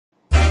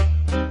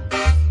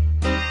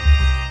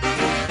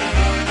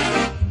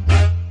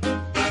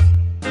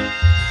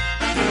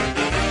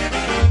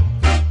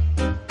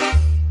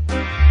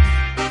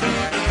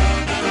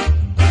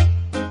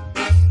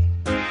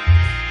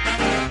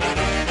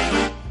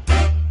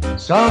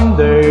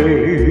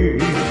Someday,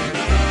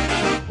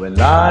 when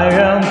I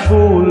am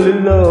fully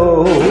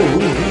low,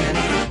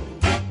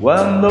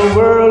 when the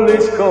world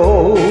is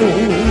cold,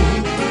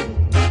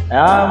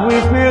 I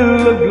will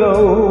feel a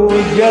glow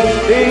just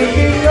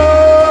thinking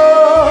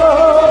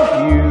of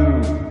you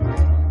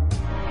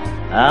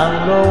and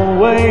the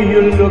way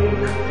you look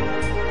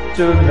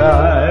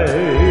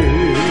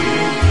tonight.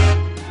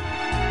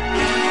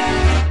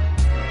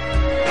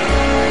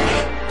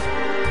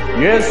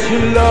 Yes,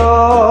 you're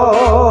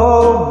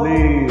lovely,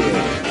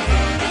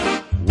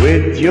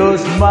 with your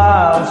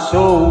smile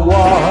so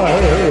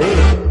warm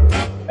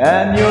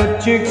and your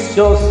cheeks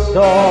so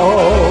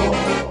soft.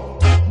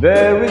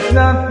 There is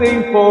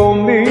nothing for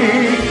me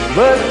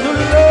but to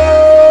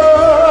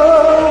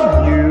love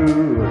you,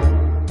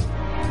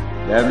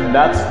 and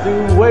that's the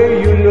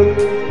way you look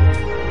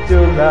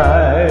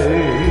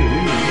tonight.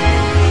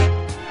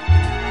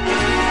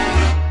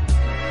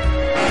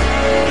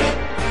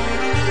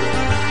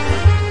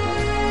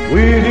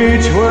 With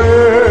each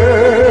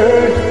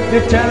word,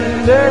 the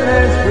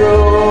tenderness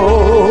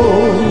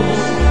grows,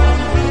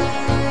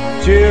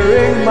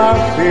 tearing my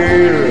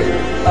fear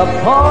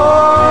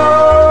apart.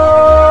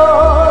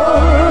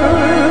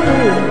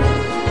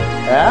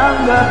 And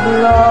that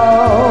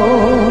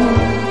love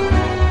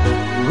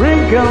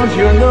wrinkles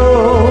your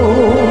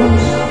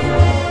nose,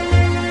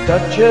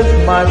 touches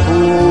my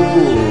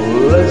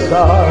foolish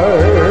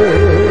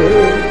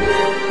heart.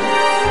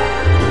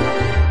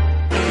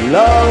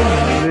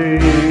 Lovely,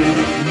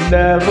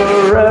 never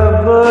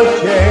ever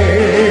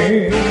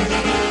change.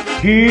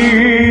 He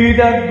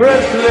that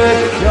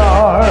breathless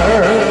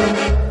charm,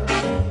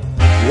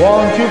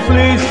 won't you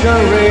please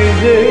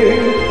arrange it?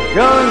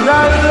 'Cause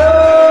I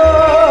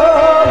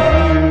love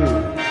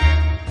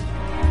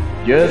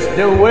you just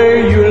the way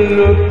you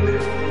look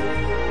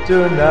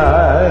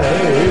tonight.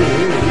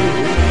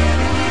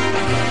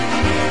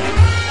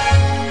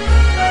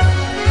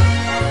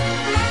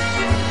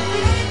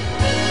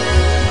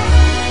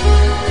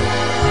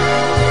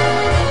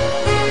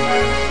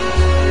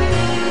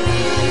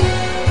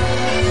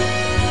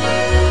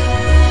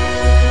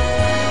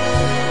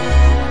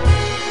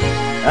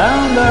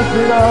 And that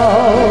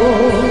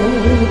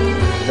love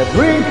that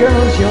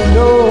wrinkles your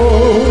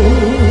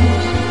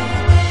nose,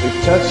 it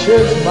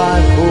touches my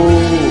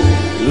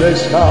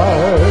foolish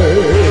heart.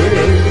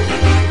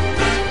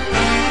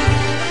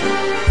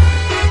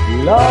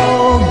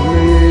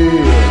 Lovely,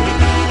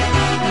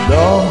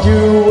 don't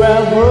you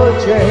ever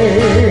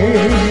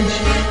change.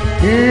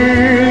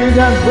 Hear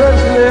that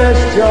breathless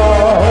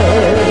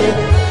joy,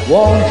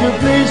 won't you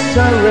please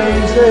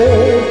arrange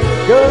it?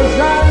 'Cause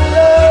I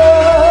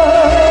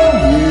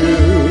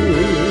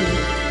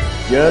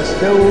just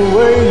the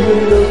way you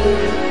look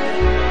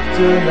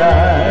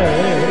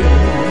tonight.